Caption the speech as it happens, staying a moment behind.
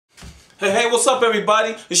Hey, what's up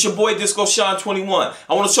everybody? It's your boy Disco Shine 21.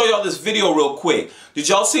 I want to show y'all this video real quick. Did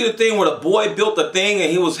y'all see the thing where the boy built the thing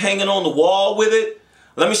and he was hanging on the wall with it?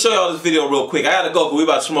 Let me show y'all this video real quick. I gotta go because we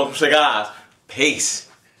about to smoke some cigars.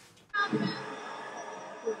 Peace.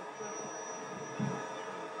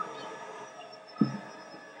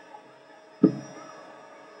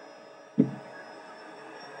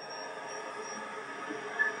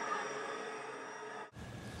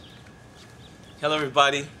 Hello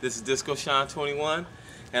everybody, this is Disco Shine 21,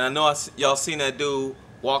 and I know y'all seen that dude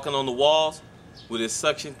walking on the walls with his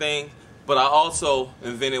suction thing, but I also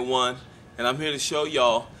invented one, and I'm here to show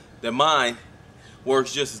y'all that mine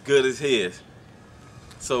works just as good as his.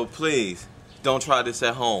 So please, don't try this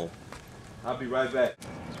at home. I'll be right back.